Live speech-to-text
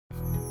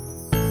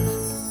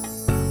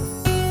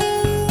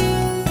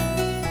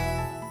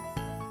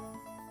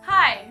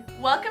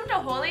Welcome to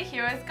Holy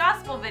Heroes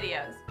Gospel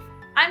Videos.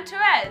 I'm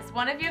Therese,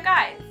 one of your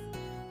guides.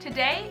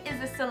 Today is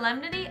the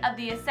Solemnity of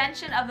the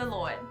Ascension of the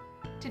Lord.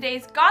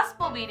 Today's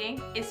Gospel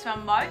reading is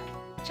from Mark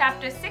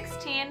chapter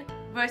 16,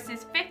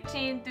 verses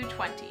 15 through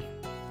 20.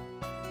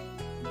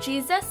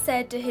 Jesus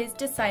said to his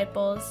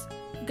disciples,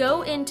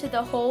 "Go into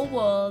the whole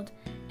world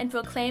and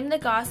proclaim the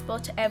gospel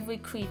to every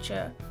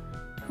creature.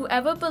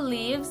 Whoever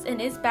believes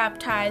and is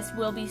baptized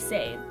will be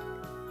saved.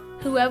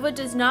 Whoever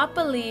does not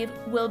believe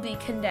will be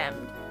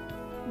condemned.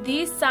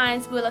 These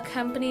signs will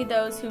accompany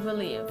those who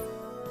believe.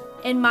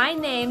 In my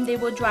name they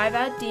will drive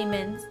out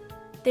demons.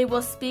 They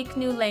will speak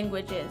new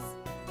languages.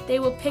 They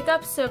will pick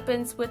up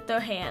serpents with their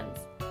hands.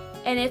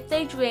 And if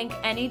they drink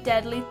any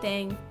deadly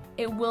thing,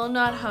 it will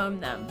not harm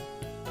them.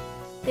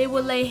 They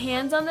will lay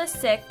hands on the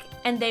sick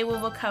and they will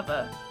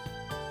recover."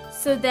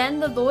 So then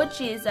the Lord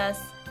Jesus,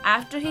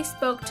 after he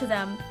spoke to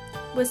them,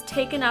 was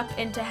taken up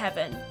into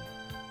heaven,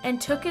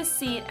 and took his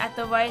seat at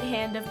the right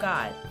hand of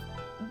God.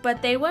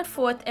 But they went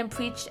forth and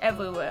preached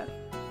everywhere,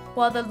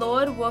 while the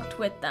Lord worked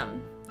with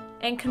them,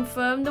 and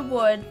confirmed the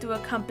word through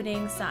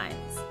accompanying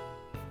signs.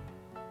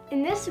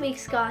 In this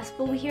week's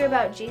Gospel, we hear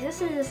about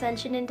Jesus'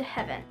 ascension into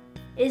heaven.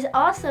 It is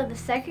also the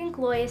second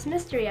glorious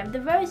mystery of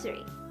the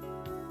Rosary.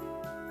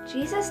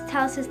 Jesus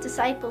tells his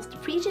disciples to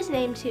preach his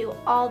name to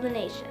all the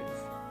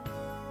nations.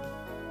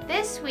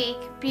 This week,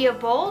 be a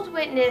bold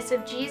witness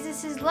of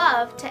Jesus'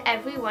 love to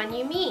everyone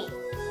you meet.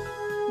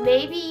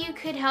 Maybe you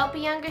could help a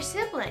younger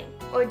sibling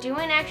or do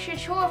an extra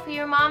chore for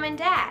your mom and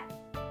dad.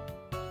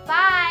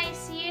 Bye!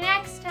 See you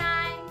next time!